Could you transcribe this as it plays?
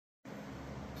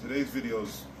Today's video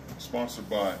is sponsored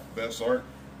by Bestarc.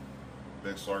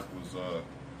 Bestarc was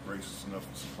gracious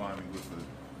enough to supply me with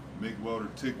a MIG welder,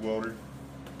 TIG welder,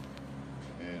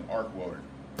 and arc welder.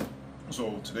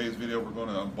 So today's video we're going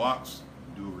to unbox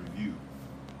and do a review.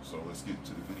 So let's get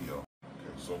to the video.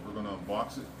 Okay, so we're going to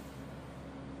unbox it.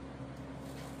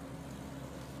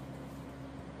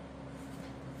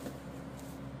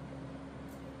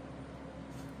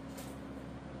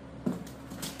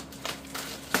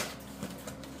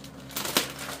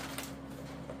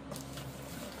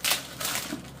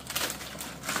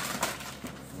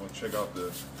 Check out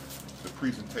the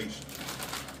presentation.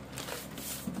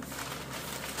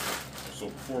 So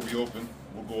before we open,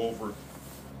 we'll go over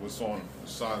what's on the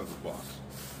side of the box.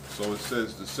 So it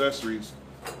says the accessories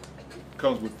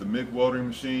comes with the MIG welding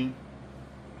machine,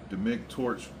 the MIG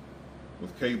torch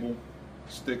with cable,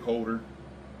 stick holder,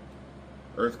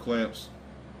 earth clamps,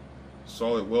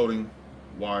 solid welding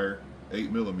wire,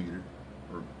 8mm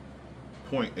or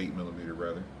 0.8mm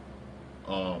rather.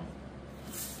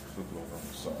 Flip it over on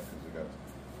the side because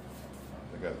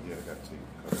they got tape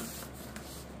covered.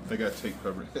 They got tape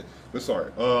covered. But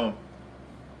sorry.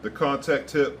 The contact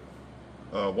tip,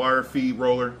 wire feed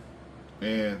roller,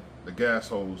 and the gas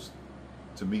hose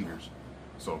to meters.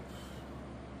 So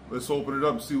let's open it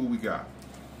up and see what we got.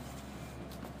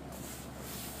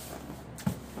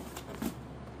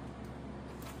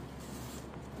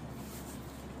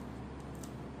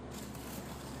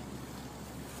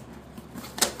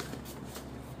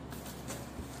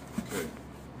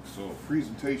 So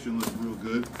presentation looks real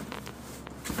good.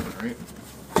 All right.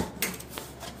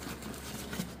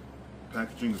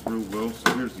 Packaging is real well.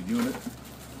 So here's the unit.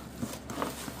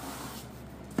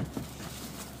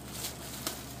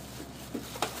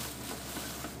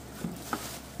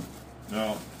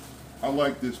 Now, I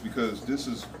like this because this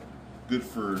is good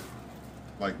for,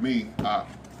 like me, I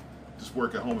just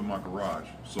work at home in my garage.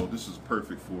 So this is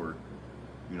perfect for,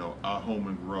 you know, at home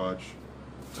and garage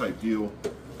type deal.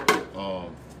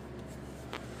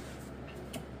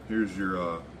 Here's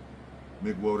your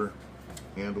MIG welder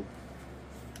handle,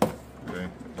 okay,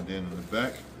 and then in the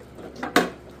back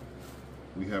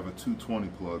we have a 220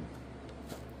 plug,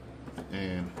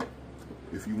 and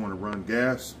if you want to run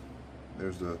gas,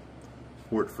 there's the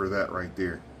port for that right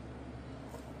there,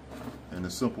 and the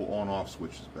simple on-off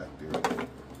switch is back there.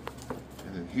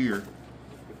 And then here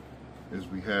is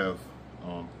we have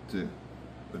to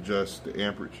adjust the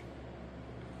amperage.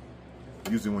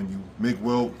 Usually when you MIG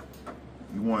weld,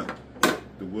 you want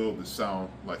the weld to sound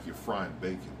like you're frying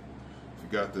bacon. If you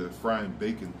got the frying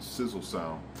bacon sizzle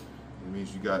sound, it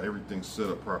means you got everything set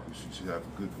up properly, so you should have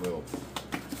a good weld.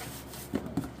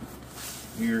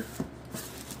 Here,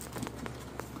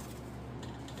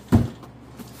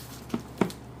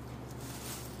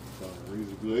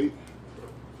 razor blade.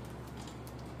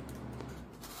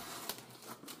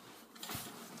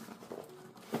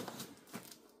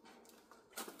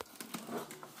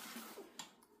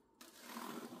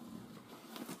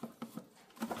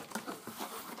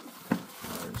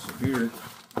 Here,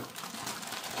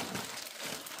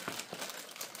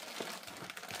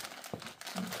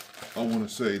 I want to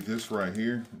say this right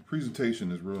here. The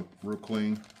presentation is real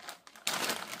clean.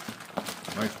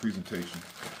 Nice presentation.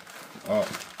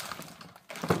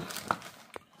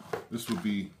 This would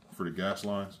be for the gas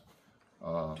lines.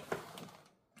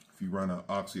 If you run an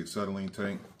oxyacetylene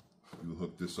tank, you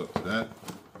hook this up to that.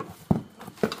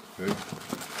 Okay,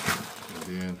 and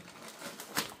then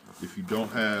if you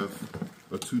don't have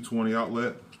a 220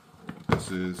 outlet,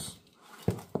 this is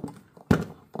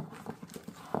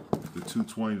the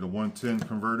 220 to 110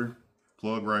 converter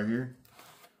plug right here,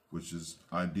 which is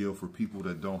ideal for people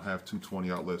that don't have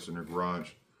 220 outlets in their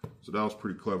garage. So that was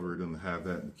pretty clever of them to have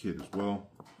that in the kit as well.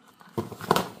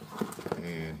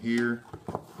 And here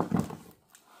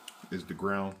is the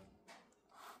ground.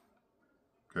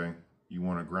 Okay, you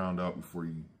want to ground out before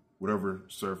you, whatever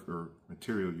surface or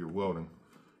material you're welding,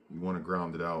 you want to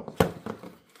ground it out.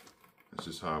 That's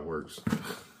just how it works.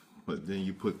 But then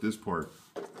you put this part,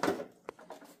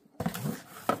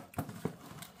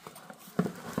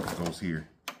 it goes here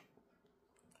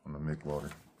on the MIG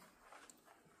welder.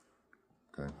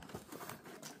 Okay.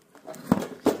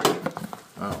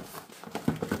 Now,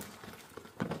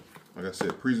 like I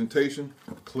said, presentation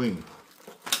clean.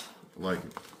 I like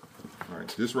it. All right,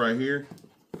 this right here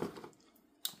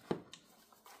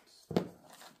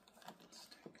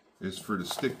is for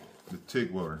the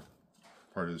TIG welder,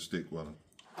 part of the stick welding.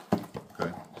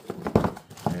 Okay,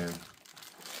 and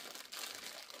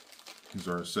these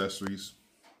are accessories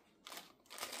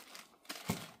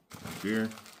right here,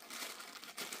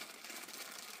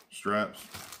 straps,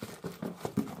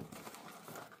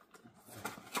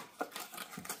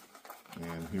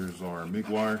 And here's our MIG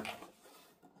wire.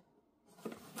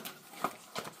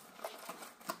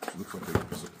 It looks like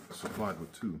they're supplied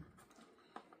with 2.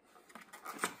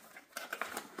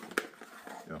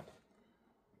 Yeah,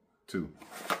 2.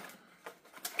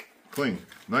 Clean.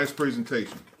 Nice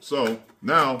presentation. So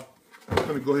now I'm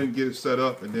going to go ahead and get it set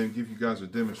up and then give you guys a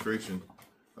demonstration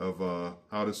of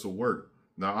how this will work.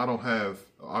 Now I don't have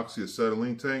an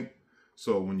oxyacetylene tank,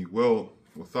 so when you weld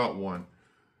without one,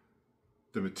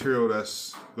 the material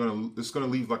it's gonna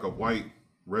leave like a white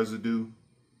residue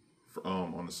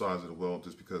on the sides of the weld,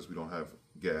 just because we don't have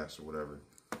gas or whatever.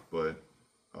 But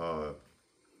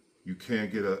you can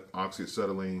get an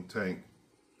oxyacetylene tank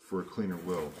for a cleaner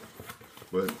weld.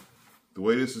 But the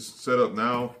way this is set up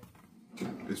now,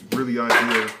 it's really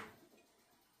ideal.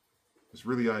 It's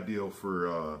really ideal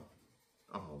for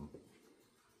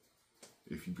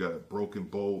if you got a broken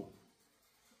bolt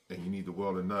and you need to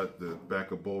weld a nut, the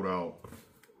back a bolt out,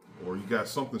 or you got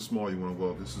something small you want to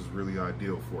weld. This is really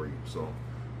ideal for you. So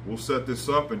we'll set this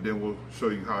up and then we'll show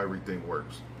you how everything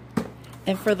works.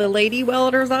 And for the lady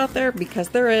welders out there, because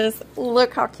there is,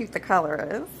 look how cute the color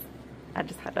is. I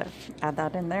just had to add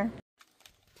that in there.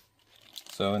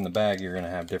 So in the bag, you're going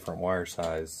to have different wire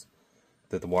size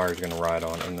that the wire is going to ride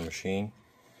on in the machine.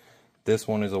 This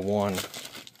one is a 1.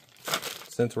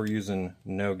 Since we're using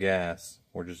no gas,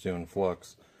 we're just doing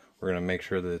flux, we're going to make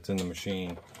sure that it's in the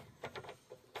machine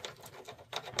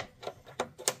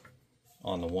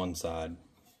on the one side.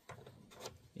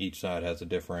 Each side has a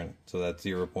different, so that's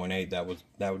 0.8.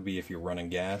 That would be if you're running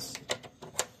gas.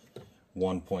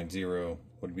 1.0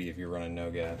 would be if you're running no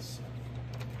gas.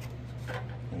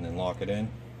 And then lock it in,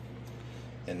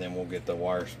 and then we'll get the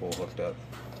wire spool hooked up.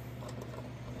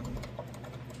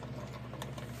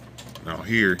 Now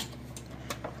here,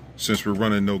 since we're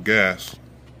running no gas,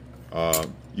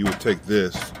 you would take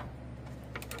this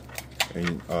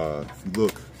and if you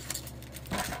look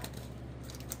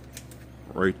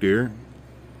right there,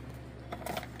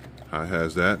 how it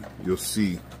has that, you'll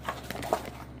see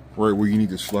right where you need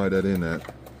to slide that in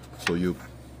at. So you'll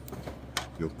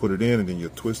put it in and then you'll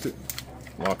twist it,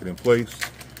 lock it in place,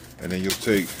 and then you'll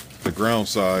take the ground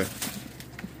side,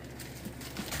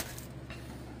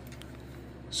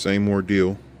 same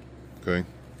ordeal, okay,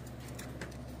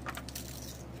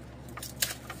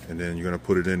 and then you're going to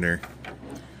put it in there,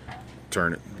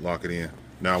 turn it, lock it in.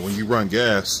 Now when you run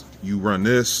gas, you run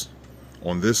this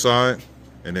on this side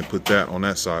and then put that on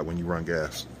that side when you run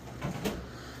gas.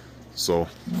 So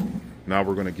now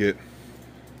we're going to get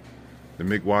the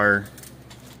MIG wire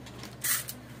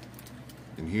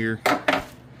in here,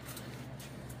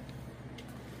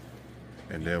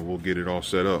 and then we'll get it all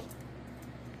set up.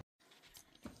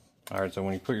 Alright, so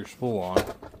when you put your spool on,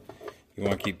 you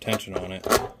want to keep tension on it.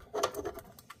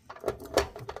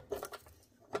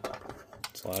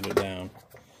 Slide it down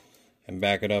and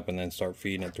back it up, and then start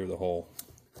feeding it through the hole.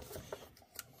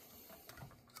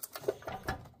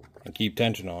 And keep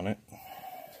tension on it.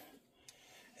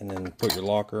 And then put your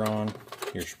locker on,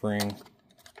 your spring,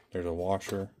 there's a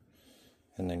washer,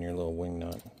 and then your little wing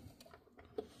nut.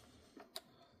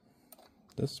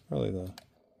 This is probably the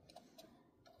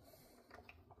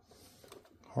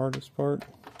hardest part.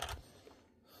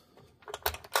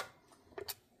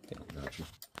 Gotcha.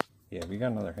 Yeah, we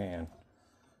got another hand.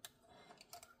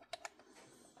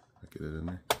 Get it in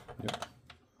there. Yep.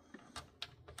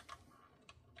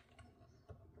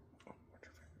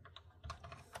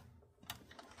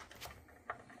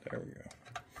 There we go.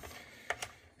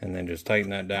 And then just tighten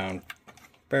that down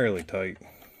fairly tight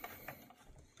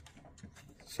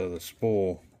so the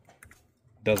spool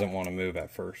doesn't want to move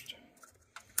at first.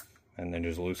 And then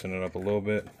just loosen it up a little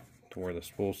bit to where the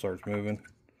spool starts moving,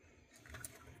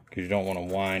 because you don't want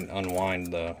to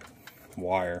unwind the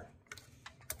wire,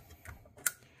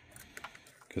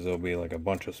 because it'll be like a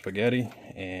bunch of spaghetti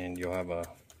and you'll have a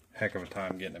heck of a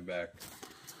time getting it back.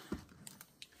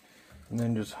 And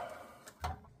then just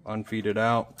unfeed it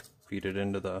out, feed it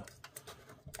into the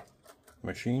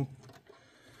machine,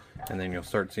 and then you'll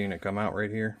start seeing it come out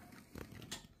right here.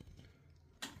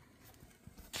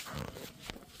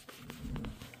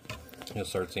 You'll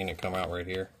start seeing it come out right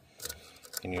here,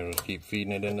 and you'll just keep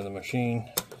feeding it into the machine.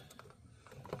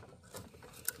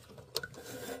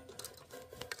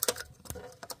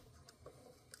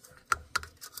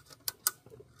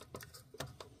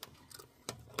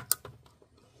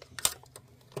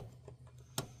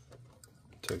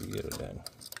 Until you get it in.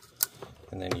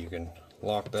 And then you can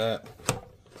lock that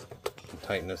and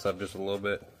tighten this up just a little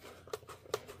bit,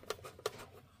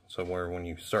 so where when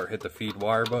you hit the feed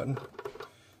wire button,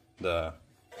 the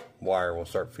wire will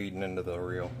start feeding into the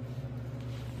reel.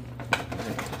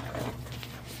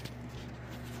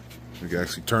 We can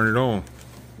actually turn it on.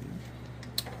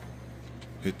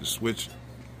 Hit the switch.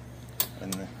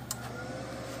 And then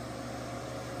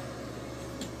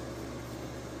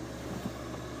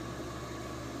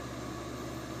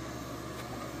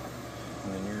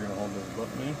you're going to hold this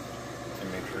button in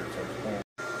and make sure it's on.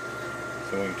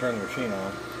 So when you turn the machine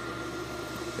on,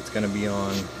 it's going to be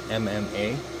on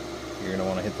MMA. You're going to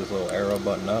want to hit this little arrow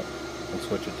button up and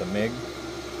switch it to MIG.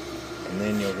 And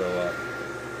then you'll go up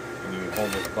and you hold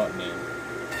this button in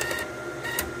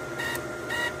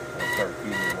and start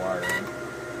feeding the wire in.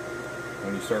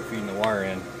 When you start feeding the wire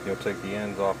in, you'll take the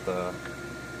ends off the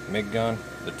MIG gun,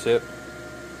 the tip,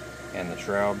 and the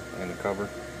shroud and the cover,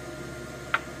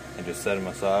 and just set them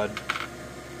aside.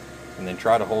 And then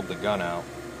try to hold the gun out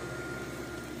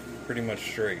pretty much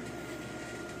straight.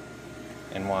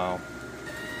 And while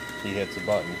he hits the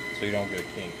button, so you don't get a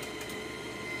kink.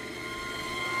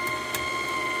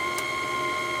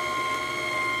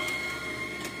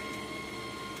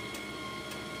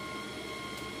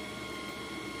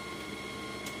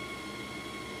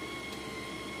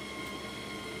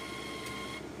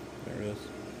 There it is.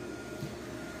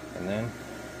 And then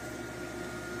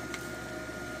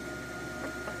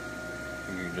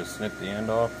you can just snip the end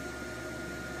off.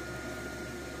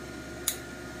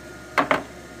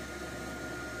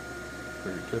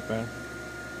 Put your tip in.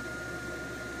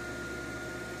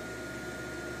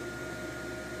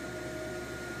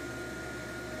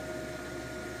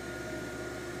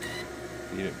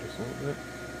 Heat it just a little bit.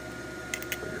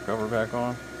 Put your cover back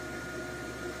on.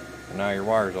 And now your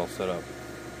wire's all set up.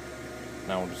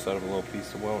 Now we'll just set up a little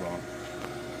piece to weld on.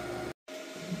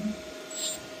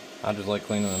 I just like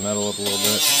cleaning the metal up a little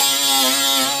bit.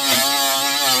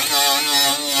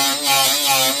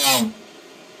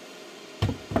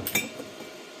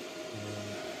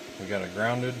 We got it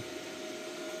grounded.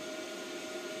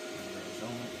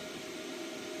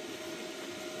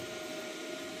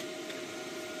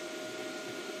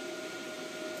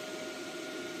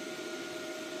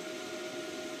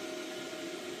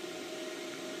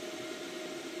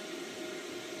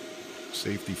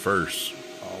 Safety first.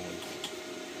 Always.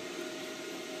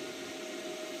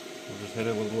 We'll just hit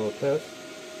it with a little test.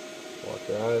 Watch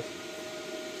your eyes.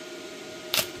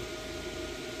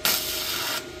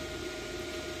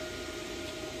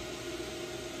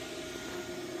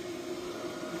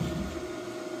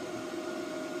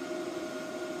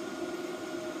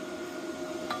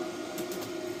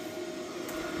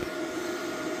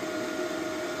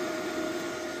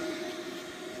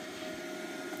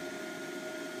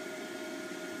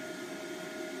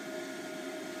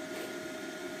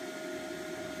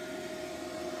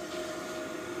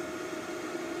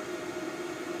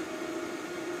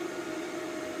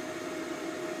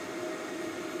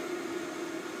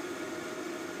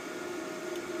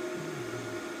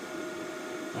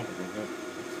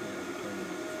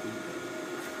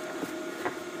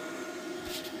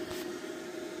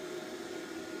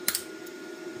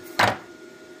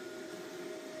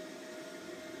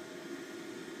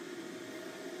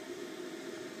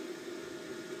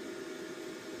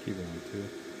 Keep it on too.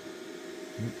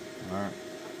 Alright.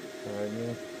 Alright,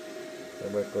 again.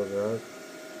 Everybody close their eyes.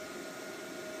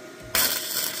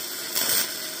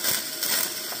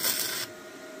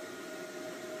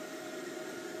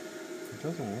 It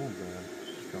doesn't look bad.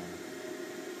 It's just going.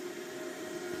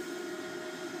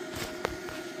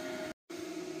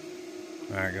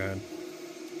 Alright, go ahead.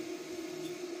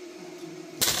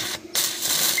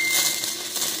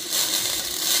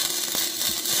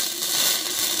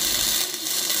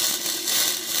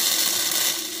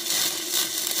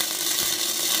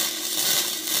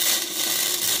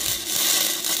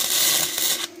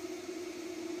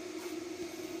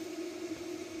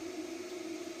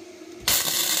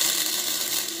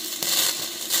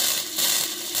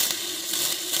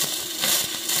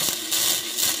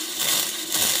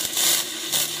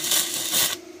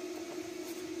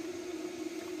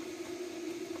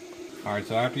 Alright,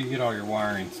 so after you get all your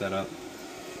wiring set up,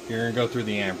 you're going to go through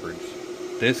the amperage.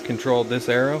 This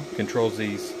arrow controls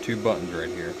these two buttons right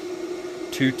here,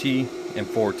 2T and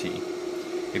 4T.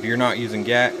 If you're not using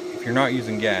gas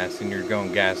and you're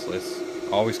going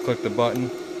gasless, always click the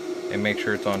button and make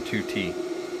sure it's on 2T.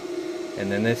 And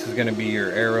then this is going to be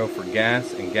your arrow for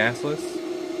gas and gasless.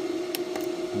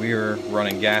 We were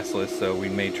running gasless, so we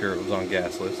made sure it was on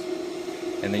gasless.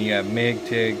 And then you have MIG,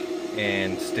 TIG,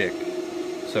 and stick.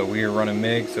 So we were running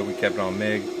MIG, so we kept it on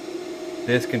MIG.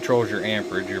 This controls your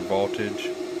amperage, your voltage.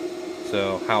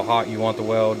 So how hot you want the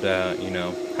weld, you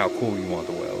know, how cool you want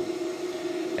the weld.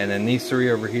 And then these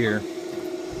three over here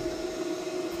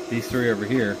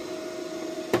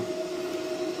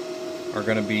are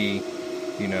going to be,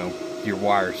 you know, your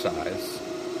wire size.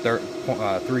 30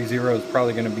 is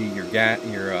probably going to be your gas,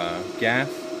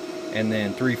 and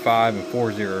then 35 and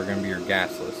 40 are going to be your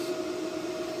gasless.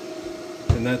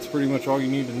 And that's pretty much all you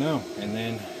need to know. And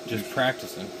then just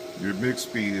practicing. Your MIG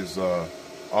speed is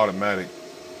automatic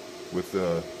with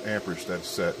the amperage that's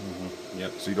set.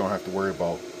 Yep. So you don't have to worry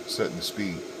about setting the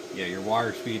speed. Yeah, your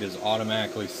wire speed is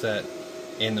automatically set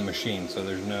in the machine, so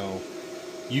there's no...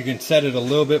 You can set it a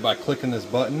little bit by clicking this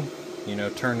button, you know,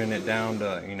 turning it down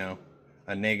to, you know,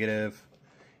 a negative.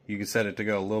 You can set it to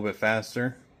go a little bit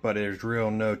faster, but there's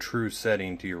no true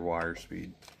setting to your wire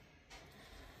speed.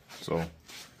 So,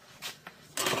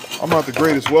 I'm not the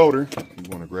greatest welder. You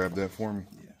want to grab that for me?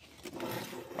 Yeah.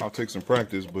 I'll take some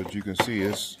practice, but you can see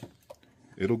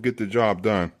it'll get the job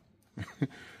done.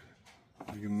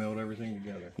 You can meld everything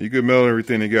together. You can meld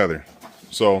everything together.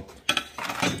 So,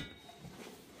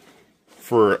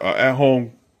 for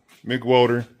at-home MIG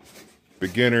welder,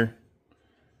 beginner,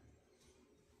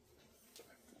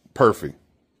 perfect.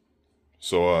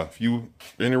 So if you're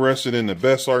interested in the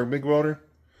Bestarc MIG welder,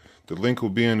 the link will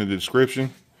be in the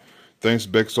description. Thanks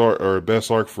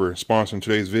Bestarc for sponsoring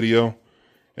today's video,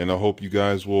 and I hope you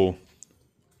guys will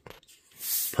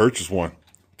purchase one.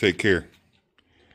 Take care.